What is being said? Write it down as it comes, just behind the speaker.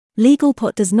Legal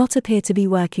pot does not appear to be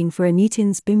working for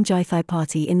Anutin's Bhumjaithai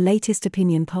party in latest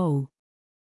opinion poll.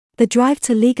 The drive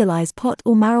to legalize pot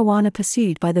or marijuana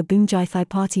pursued by the Bhumjaithai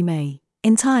party may,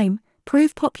 in time,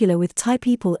 prove popular with Thai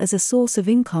people as a source of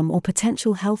income or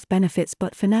potential health benefits,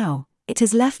 but for now, it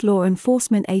has left law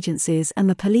enforcement agencies and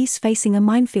the police facing a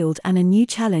minefield and a new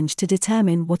challenge to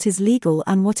determine what is legal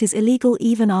and what is illegal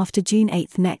even after June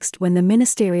 8 next, when the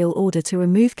ministerial order to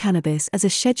remove cannabis as a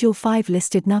Schedule 5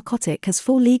 listed narcotic has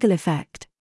full legal effect.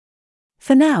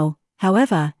 For now,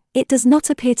 however, it does not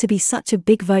appear to be such a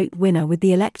big vote winner with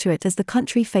the electorate as the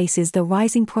country faces the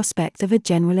rising prospect of a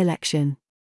general election.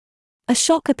 A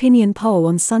shock opinion poll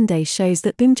on Sunday shows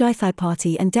that Bhumjaithai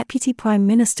party and Deputy Prime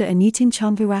Minister Anutin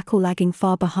are lagging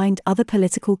far behind other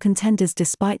political contenders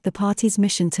despite the party's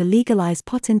mission to legalize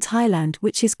pot in Thailand,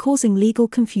 which is causing legal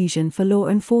confusion for law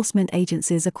enforcement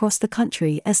agencies across the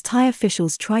country as Thai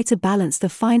officials try to balance the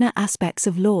finer aspects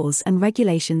of laws and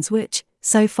regulations, which,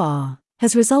 so far,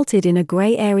 has resulted in a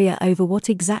grey area over what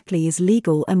exactly is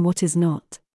legal and what is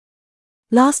not.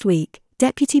 Last week,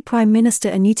 Deputy Prime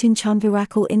Minister Anutin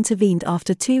intervened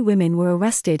after two women were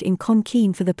arrested in Khon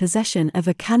Kaen for the possession of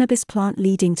a cannabis plant,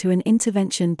 leading to an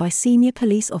intervention by senior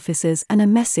police officers and a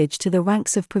message to the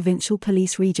ranks of Provincial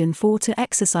Police Region 4 to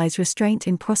exercise restraint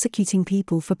in prosecuting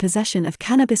people for possession of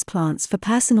cannabis plants for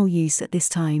personal use at this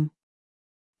time.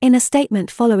 In a statement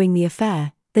following the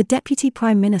affair, the Deputy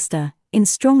Prime Minister, in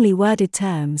strongly worded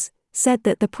terms, said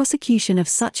that the prosecution of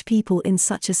such people in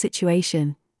such a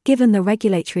situation, given the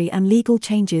regulatory and legal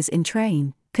changes in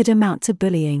train, could amount to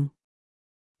bullying.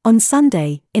 On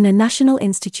Sunday, in a National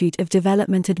Institute of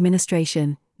Development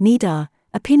Administration (NIDA)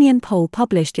 opinion poll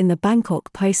published in the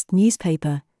Bangkok Post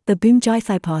newspaper, the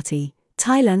Bhumjaithai party,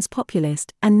 Thailand's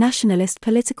populist and nationalist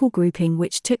political grouping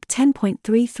which took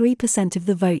 10.33% of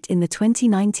the vote in the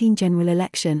 2019 general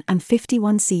election and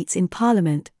 51 seats in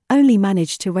parliament, only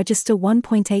managed to register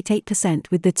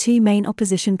 1.88% with the two main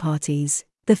opposition parties,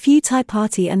 the Pheu Thai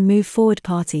Party and Move Forward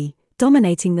Party,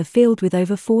 dominating the field with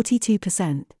over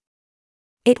 42%.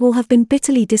 It will have been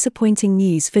bitterly disappointing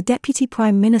news for Deputy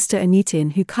Prime Minister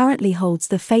Anutin, who currently holds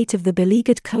the fate of the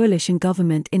beleaguered coalition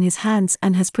government in his hands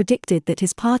and has predicted that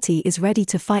his party is ready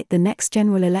to fight the next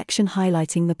general election,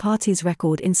 highlighting the party's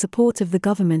record in support of the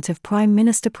government of Prime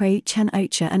Minister Prayut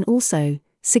Chan-o-cha and also,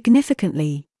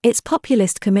 significantly, its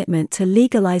populist commitment to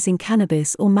legalizing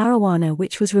cannabis or marijuana,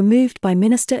 which was removed by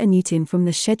Minister Anutin from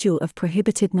the schedule of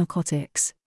prohibited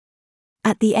narcotics.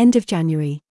 At the end of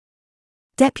January,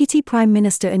 Deputy Prime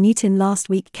Minister Anutin last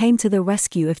week came to the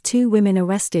rescue of two women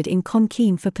arrested in Khon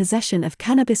Kaen for possession of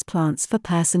cannabis plants for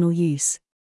personal use.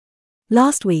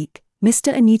 Last week,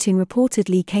 Mr. Anutin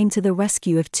reportedly came to the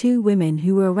rescue of two women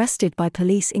who were arrested by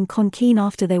police in Khon Kaen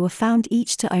after they were found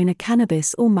each to own a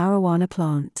cannabis or marijuana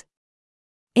plant.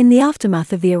 In the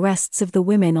aftermath of the arrests of the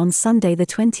women on Sunday the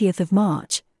 20th of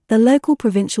March, the local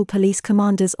provincial police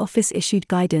commander's office issued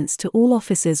guidance to all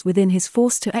officers within his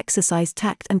force to exercise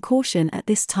tact and caution at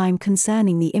this time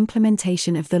concerning the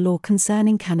implementation of the law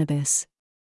concerning cannabis.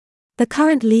 The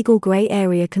current legal grey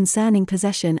area concerning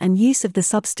possession and use of the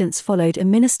substance followed a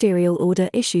ministerial order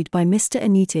issued by Mr.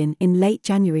 Anutin in late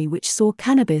January which saw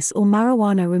cannabis or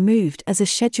marijuana removed as a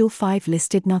Schedule 5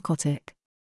 listed narcotic.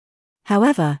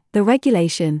 However, the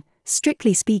regulation,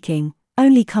 strictly speaking,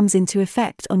 only comes into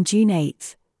effect on June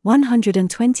 8,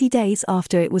 120 days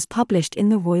after it was published in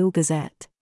the Royal Gazette.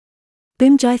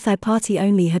 Bhumjaithai party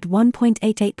only had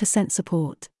 1.88%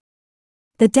 support.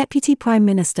 The Deputy Prime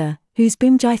Minister, whose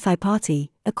Bhumjaithai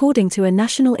party, according to a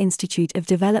National Institute of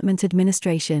Development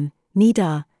Administration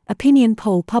 (NIDA) opinion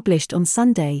poll published on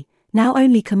Sunday, now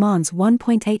only commands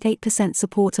 1.88%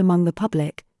 support among the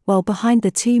public, while behind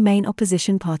the two main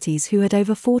opposition parties who had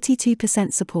over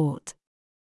 42% support.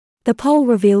 The poll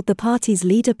revealed the party's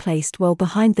leader placed well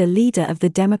behind the leader of the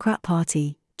Democrat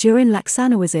Party, Jurin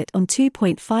Laksanawizit, on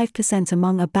 2.5%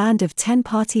 among a band of 10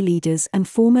 party leaders and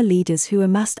former leaders who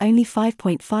amassed only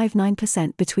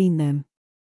 5.59% between them.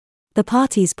 The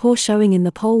party's poor showing in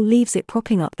the poll leaves it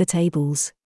propping up the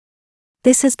tables.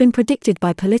 This has been predicted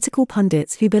by political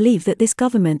pundits who believe that this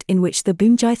government, in which the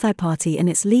Bhumjaithai party and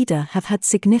its leader have had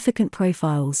significant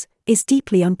profiles, is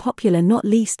deeply unpopular, not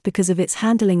least because of its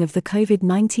handling of the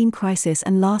COVID-19 crisis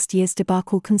and last year's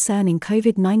debacle concerning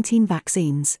COVID-19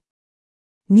 vaccines.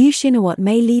 New Shinawat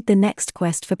may lead the next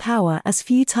quest for power as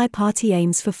Pheu Thai party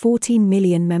aims for 14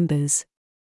 million members.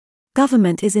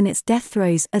 Government is in its death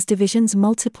throes as divisions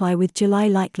multiply, with July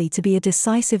likely to be a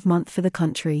decisive month for the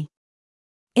country.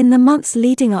 In the months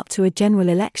leading up to a general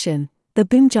election, the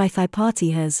Bhumjaithai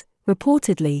party has,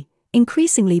 reportedly,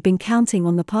 increasingly been counting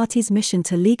on the party's mission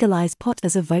to legalize pot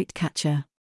as a vote catcher.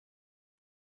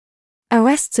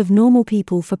 Arrests of normal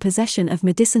people for possession of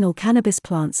medicinal cannabis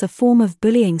plants a form of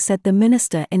bullying, said the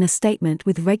minister in a statement,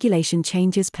 with regulation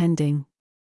changes pending.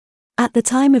 At the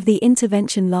time of the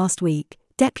intervention last week,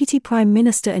 Deputy Prime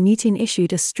Minister Anutin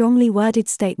issued a strongly worded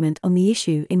statement on the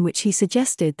issue in which he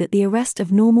suggested that the arrest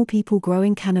of normal people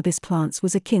growing cannabis plants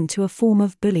was akin to a form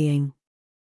of bullying.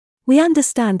 We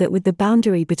understand that with the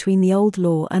boundary between the old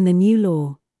law and the new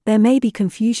law, there may be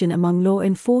confusion among law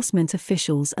enforcement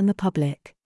officials and the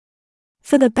public.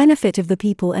 For the benefit of the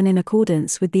people and in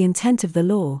accordance with the intent of the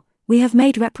law, we have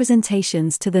made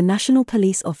representations to the National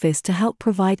Police Office to help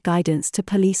provide guidance to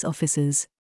police officers.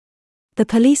 The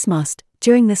police must,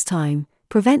 during this time,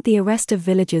 prevent the arrest of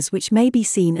villagers which may be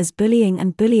seen as bullying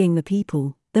and bullying the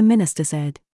people, the minister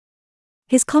said.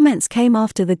 His comments came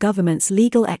after the government's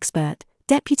legal expert,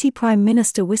 Deputy Prime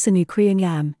Minister Wisanu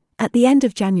Kriyanyam, at the end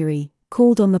of January,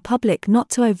 called on the public not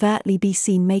to overtly be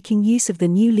seen making use of the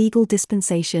new legal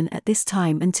dispensation at this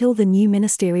time until the new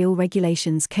ministerial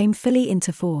regulations came fully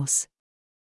into force.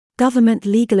 Government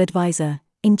legal advisor,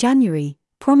 in January,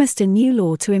 promised a new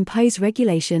law to impose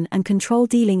regulation and control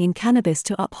dealing in cannabis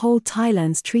to uphold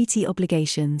Thailand's treaty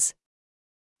obligations.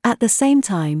 At the same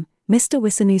time, Mr.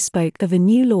 Wisanu spoke of a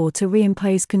new law to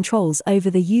reimpose controls over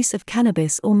the use of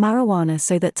cannabis or marijuana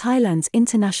so that Thailand's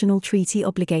international treaty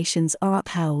obligations are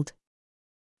upheld.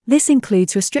 This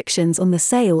includes restrictions on the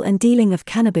sale and dealing of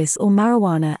cannabis or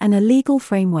marijuana and a legal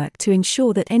framework to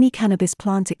ensure that any cannabis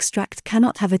plant extract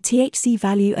cannot have a THC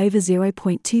value over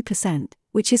 0.2%,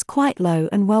 which is quite low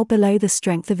and well below the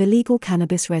strength of illegal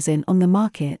cannabis resin on the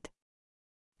market.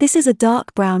 This is a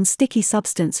dark brown sticky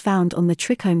substance found on the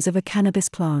trichomes of a cannabis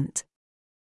plant.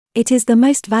 It is the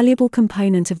most valuable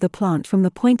component of the plant from the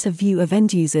point of view of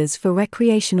end users for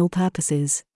recreational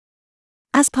purposes.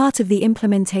 As part of the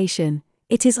implementation,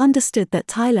 it is understood that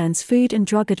Thailand's Food and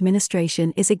Drug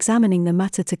Administration is examining the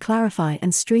matter to clarify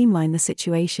and streamline the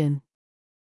situation.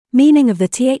 Meaning of the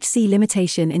THC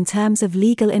limitation in terms of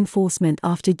legal enforcement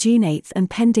after June 8 and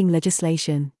pending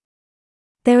legislation.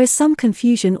 There is some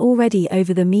confusion already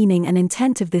over the meaning and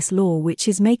intent of this law, which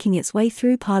is making its way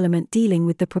through Parliament dealing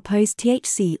with the proposed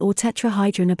THC or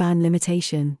tetrahydrocannabinol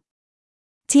limitation.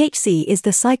 THC is the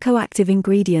psychoactive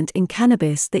ingredient in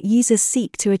cannabis that users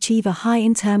seek to achieve a high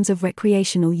in terms of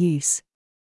recreational use.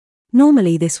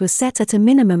 Normally this was set at a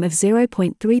minimum of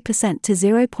 0.3% to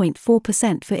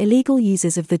 0.4% for illegal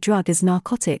users of the drug as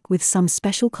narcotic, with some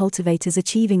special cultivators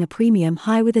achieving a premium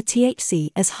high with a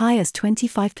THC as high as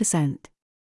 25%.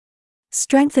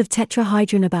 Strength of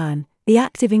tetrahydrocannabinol, the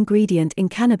active ingredient in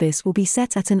cannabis, will be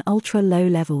set at an ultra-low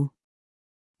level.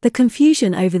 The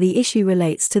confusion over the issue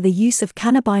relates to the use of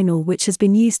cannabinol, which has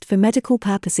been used for medical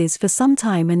purposes for some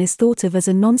time and is thought of as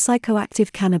a non-psychoactive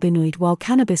cannabinoid, while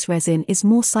cannabis resin is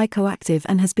more psychoactive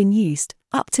and has been used,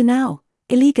 up to now,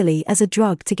 illegally as a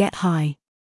drug to get high.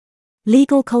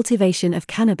 Legal cultivation of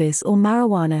cannabis or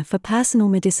marijuana for personal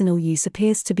medicinal use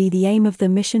appears to be the aim of the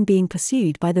mission being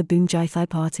pursued by the Bhumjaithai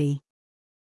party.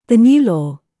 The new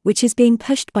law, which is being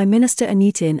pushed by Minister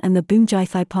Anutin and the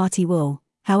Bhumjaithai party, will,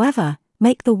 however,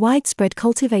 make the widespread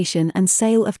cultivation and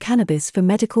sale of cannabis for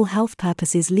medical health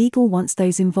purposes legal once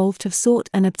those involved have sought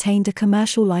and obtained a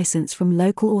commercial license from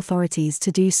local authorities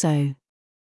to do so.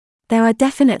 There are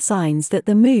definite signs that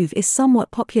the move is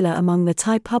somewhat popular among the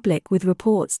Thai public, with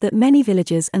reports that many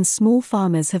villagers and small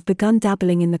farmers have begun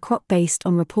dabbling in the crop based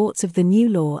on reports of the new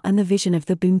law and the vision of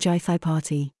the Bhumjaithai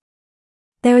party.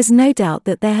 There is no doubt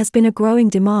that there has been a growing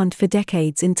demand for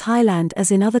decades in Thailand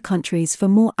as in other countries for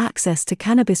more access to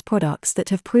cannabis products that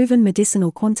have proven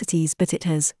medicinal quantities, but it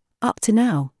has, up to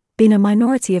now, been a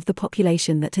minority of the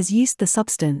population that has used the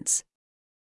substance.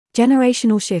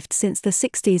 Generational shift since the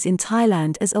 60s in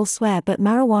Thailand as elsewhere, but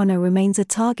marijuana remains a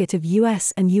target of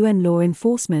US and UN law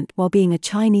enforcement while being a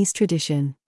Chinese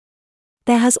tradition.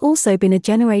 There has also been a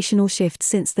generational shift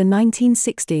since the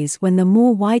 1960s, when the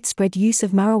more widespread use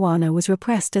of marijuana was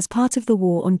repressed as part of the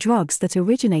war on drugs that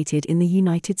originated in the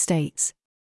United States.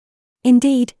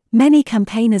 Indeed, many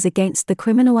campaigners against the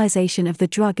criminalization of the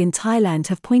drug in Thailand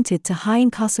have pointed to high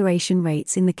incarceration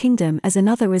rates in the kingdom as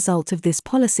another result of this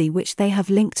policy, which they have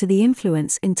linked to the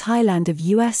influence in Thailand of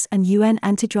US and UN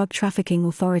anti-drug trafficking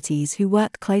authorities who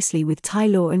work closely with Thai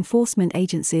law enforcement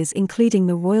agencies, including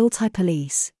the Royal Thai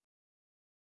Police.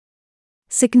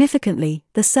 Significantly,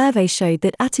 the survey showed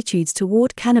that attitudes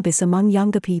toward cannabis among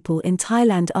younger people in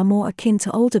Thailand are more akin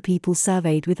to older people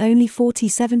surveyed, with only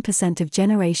 47% of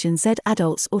Generation Z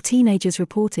adults or teenagers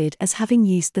reported as having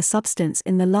used the substance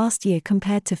in the last year,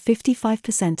 compared to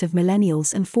 55% of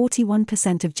millennials and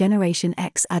 41% of Generation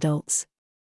X adults.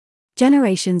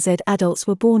 Generation Z adults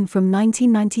were born from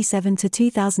 1997 to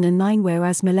 2009,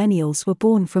 whereas millennials were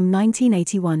born from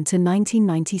 1981 to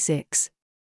 1996.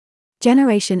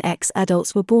 Generation X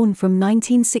adults were born from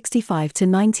 1965 to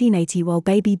 1980, while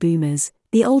baby boomers,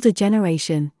 the older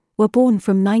generation, were born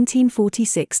from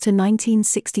 1946 to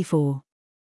 1964.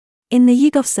 In the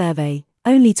YouGov survey,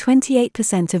 only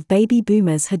 28% of baby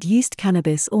boomers had used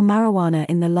cannabis or marijuana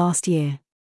in the last year.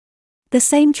 The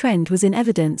same trend was in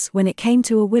evidence when it came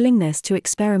to a willingness to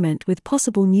experiment with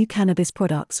possible new cannabis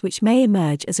products which may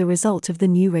emerge as a result of the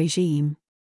new regime.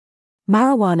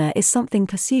 Marijuana is something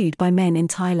pursued by men in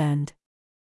Thailand.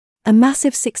 A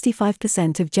massive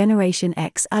 65% of Generation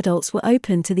X adults were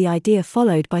open to the idea,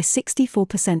 followed by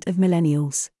 64% of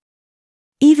millennials.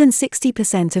 Even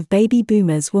 60% of baby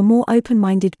boomers were more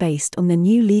open-minded based on the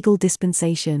new legal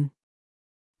dispensation.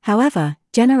 However,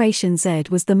 Generation Z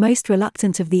was the most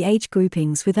reluctant of the age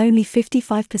groupings, with only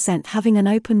 55% having an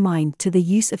open mind to the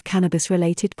use of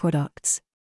cannabis-related products.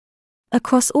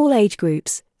 Across all age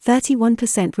groups,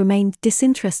 31% remained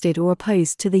disinterested or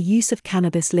opposed to the use of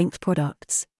cannabis-linked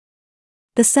products.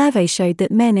 The survey showed that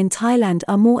men in Thailand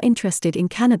are more interested in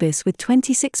cannabis, with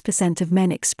 26% of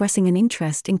men expressing an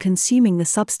interest in consuming the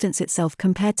substance itself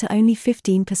compared to only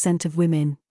 15% of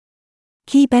women.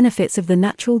 Key benefits of the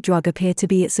natural drug appear to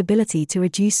be its ability to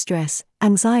reduce stress,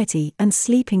 anxiety, and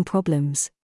sleeping problems.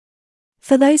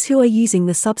 For those who are using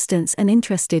the substance and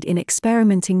interested in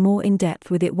experimenting more in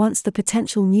depth with it once the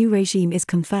potential new regime is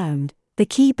confirmed, the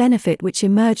key benefit which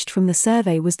emerged from the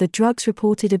survey was the drug's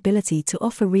reported ability to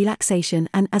offer relaxation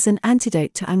and as an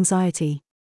antidote to anxiety.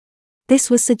 This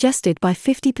was suggested by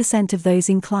 50% of those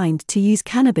inclined to use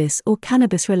cannabis or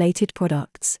cannabis-related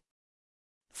products.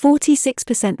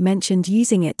 46% mentioned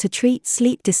using it to treat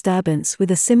sleep disturbance, with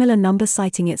a similar number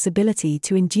citing its ability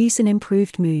to induce an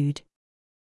improved mood.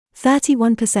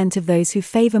 31% of those who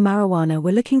favor marijuana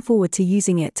were looking forward to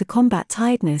using it to combat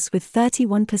tiredness, with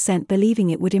 31% believing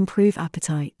it would improve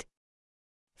appetite.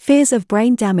 Fears of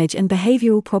brain damage and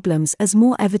behavioral problems, as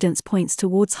more evidence points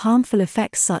towards harmful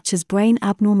effects such as brain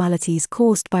abnormalities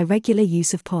caused by regular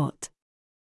use of pot.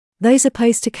 Those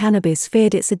opposed to cannabis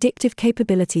feared its addictive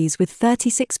capabilities, with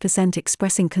 36%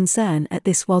 expressing concern at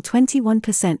this, while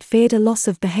 21% feared a loss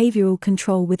of behavioral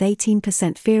control, with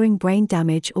 18% fearing brain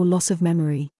damage or loss of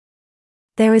memory.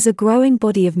 There is a growing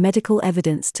body of medical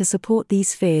evidence to support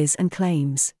these fears and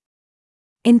claims.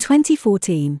 In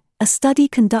 2014, a study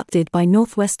conducted by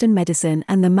Northwestern Medicine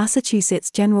and the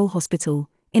Massachusetts General Hospital,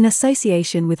 in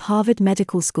association with Harvard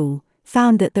Medical School,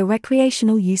 found that the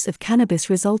recreational use of cannabis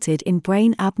resulted in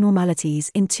brain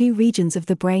abnormalities in 2 regions of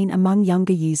the brain among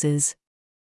younger users.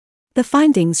 The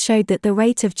findings showed that the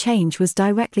rate of change was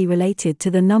directly related to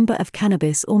the number of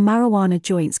cannabis or marijuana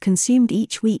joints consumed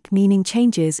each week, meaning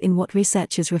changes in what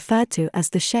researchers referred to as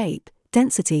the shape,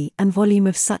 density, and volume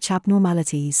of such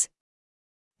abnormalities.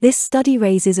 This study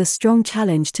raises a strong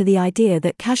challenge to the idea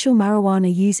that casual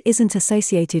marijuana use isn't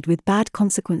associated with bad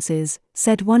consequences,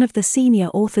 said one of the senior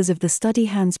authors of the study,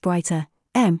 Hans Breiter,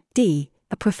 M.D.,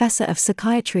 a professor of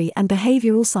psychiatry and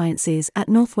behavioral sciences at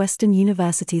Northwestern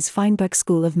University's Feinberg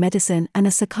School of Medicine and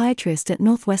a psychiatrist at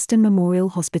Northwestern Memorial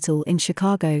Hospital in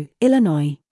Chicago,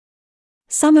 Illinois.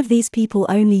 Some of these people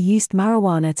only used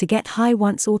marijuana to get high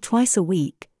once or twice a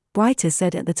week, Breiter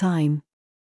said at the time.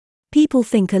 People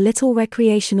think a little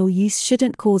recreational use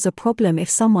shouldn't cause a problem if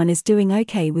someone is doing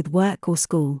okay with work or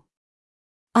school.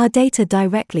 Our data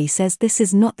directly says this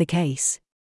is not the case.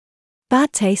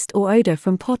 Bad taste or odor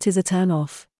from pot is a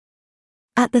turn-off.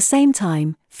 At the same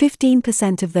time,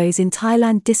 15% of those in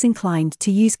Thailand disinclined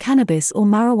to use cannabis or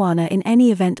marijuana in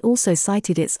any event also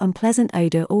cited its unpleasant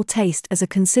odor or taste as a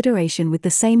consideration, with the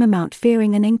same amount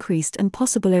fearing an increased and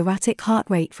possible erratic heart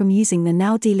rate from using the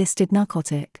now delisted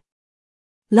narcotic.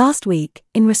 Last week,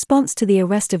 in response to the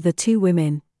arrest of the 2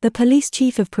 women, the police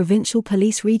chief of Provincial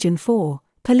Police Region 4,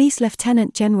 Police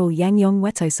Lieutenant General Yangyong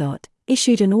Wetosot,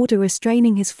 issued an order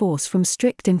restraining his force from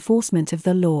strict enforcement of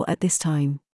the law at this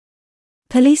time.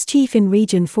 Police chief in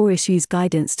Region 4 issues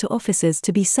guidance to officers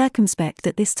to be circumspect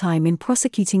at this time in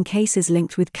prosecuting cases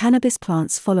linked with cannabis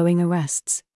plants following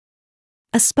arrests.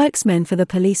 A spokesman for the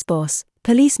police boss,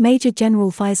 Police Major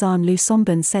General Faizan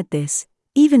Lusomban, said this: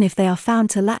 even if they are found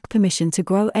to lack permission to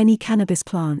grow any cannabis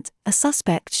plant, a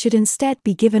suspect should instead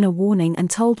be given a warning and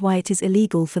told why it is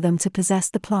illegal for them to possess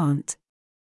the plant.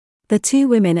 The 2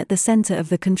 women at the center of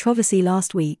the controversy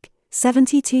last week,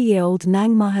 72-year-old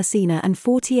Nang Mahasina and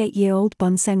 48-year-old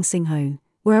Bunseng Singhone,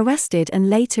 were arrested and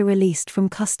later released from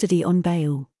custody on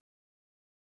bail.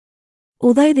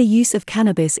 Although the use of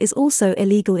cannabis is also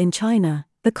illegal in China,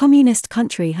 The communist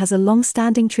country has a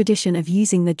long-standing tradition of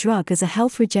using the drug as a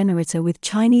health regenerator, with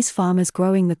Chinese farmers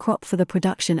growing the crop for the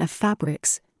production of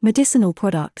fabrics, medicinal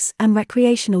products, and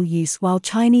recreational use, while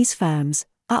Chinese firms,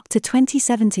 up to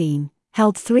 2017,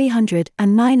 held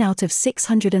 309 out of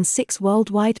 606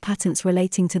 worldwide patents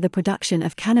relating to the production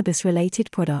of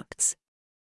cannabis-related products.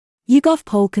 YouGov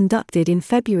poll conducted in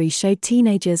February showed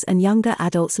teenagers and younger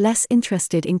adults less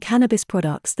interested in cannabis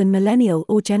products than millennial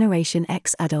or Generation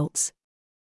X adults.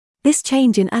 This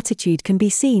change in attitude can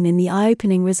be seen in the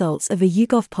eye-opening results of a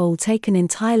YouGov poll taken in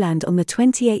Thailand on the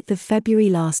 28th of February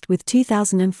last, with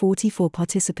 2,044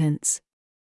 participants.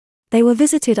 They were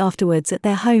visited afterwards at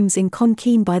their homes in Khon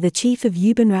Kaen by the chief of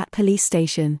Yubanrat police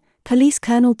station, Police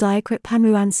Colonel Diakrit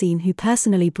Panruansin, who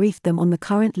personally briefed them on the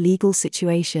current legal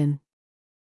situation.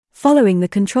 Following the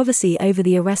controversy over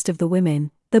the arrest of the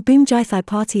women, the Bhumjaithai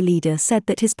party leader said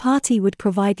that his party would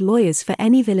provide lawyers for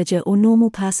any villager or normal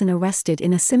person arrested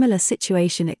in a similar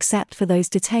situation, except for those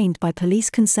detained by police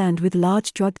concerned with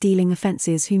large drug-dealing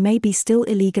offences who may be still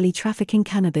illegally trafficking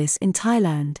cannabis in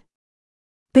Thailand.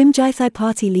 Bhumjaithai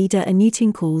party leader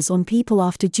Anutin calls on people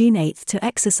after June 8 to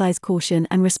exercise caution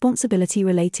and responsibility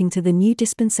relating to the new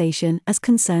dispensation, as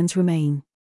concerns remain.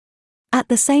 At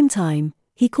the same time,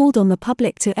 he called on the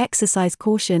public to exercise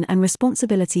caution and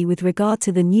responsibility with regard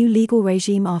to the new legal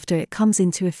regime after it comes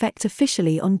into effect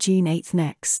officially on June 8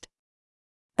 next.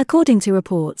 According to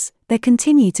reports, there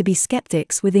continue to be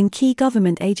skeptics within key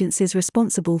government agencies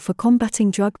responsible for combating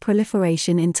drug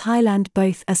proliferation in Thailand,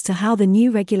 both as to how the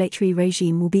new regulatory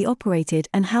regime will be operated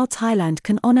and how Thailand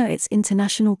can honor its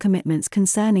international commitments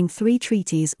concerning 3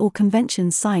 treaties or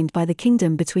conventions signed by the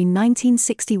kingdom between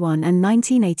 1961 and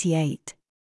 1988.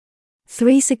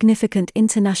 3 significant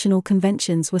international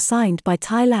conventions were signed by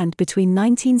Thailand between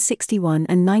 1961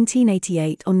 and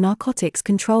 1988 on narcotics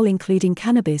control, including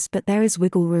cannabis, but there is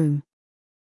wiggle room.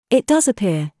 It does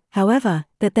appear, however,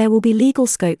 that there will be legal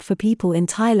scope for people in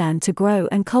Thailand to grow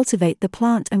and cultivate the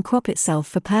plant and crop itself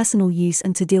for personal use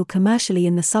and to deal commercially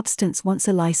in the substance once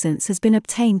a license has been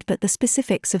obtained, but the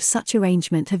specifics of such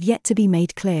arrangement have yet to be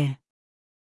made clear.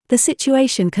 The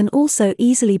situation can also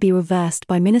easily be reversed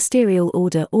by ministerial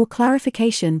order or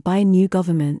clarification by a new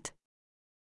government.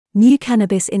 New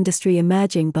cannabis industry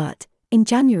emerging, but, in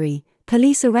January,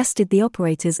 police arrested the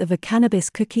operators of a cannabis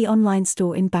cookie online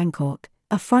store in Bangkok,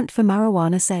 a front for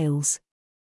marijuana sales.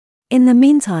 In the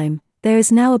meantime, there is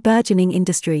now a burgeoning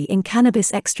industry in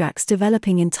cannabis extracts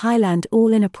developing in Thailand,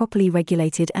 all in a properly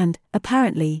regulated and,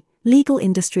 apparently, legal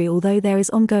industry, although there is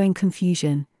ongoing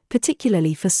confusion,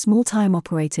 particularly for small-time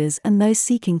operators and those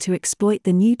seeking to exploit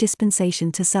the new dispensation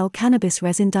to sell cannabis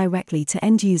resin directly to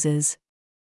end users.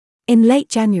 In late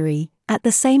January, at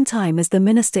the same time as the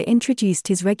minister introduced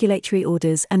his regulatory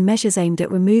orders and measures aimed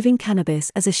at removing cannabis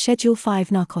as a Schedule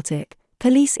 5 narcotic,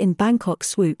 police in Bangkok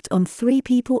swooped on 3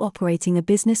 people operating a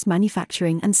business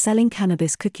manufacturing and selling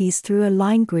cannabis cookies through a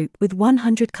line group with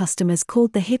 100 customers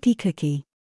called the Hippie Cookie.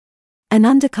 An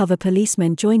undercover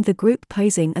policeman joined the group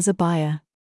posing as a buyer.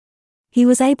 He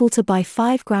was able to buy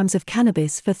 5 grams of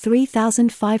cannabis for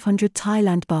 3,500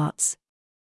 Thailand bahts.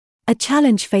 A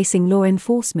challenge facing law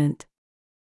enforcement.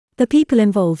 The people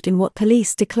involved in what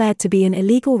police declared to be an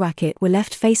illegal racket were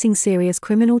left facing serious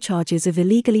criminal charges of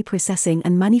illegally processing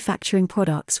and manufacturing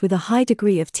products with a high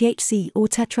degree of THC or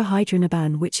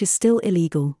tetrahydrocannabinol, which is still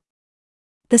illegal.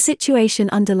 The situation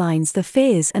underlines the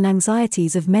fears and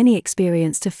anxieties of many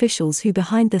experienced officials who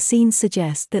behind the scenes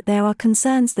suggest that there are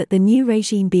concerns that the new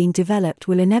regime being developed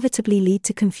will inevitably lead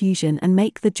to confusion and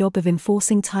make the job of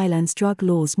enforcing Thailand's drug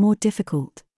laws more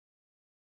difficult.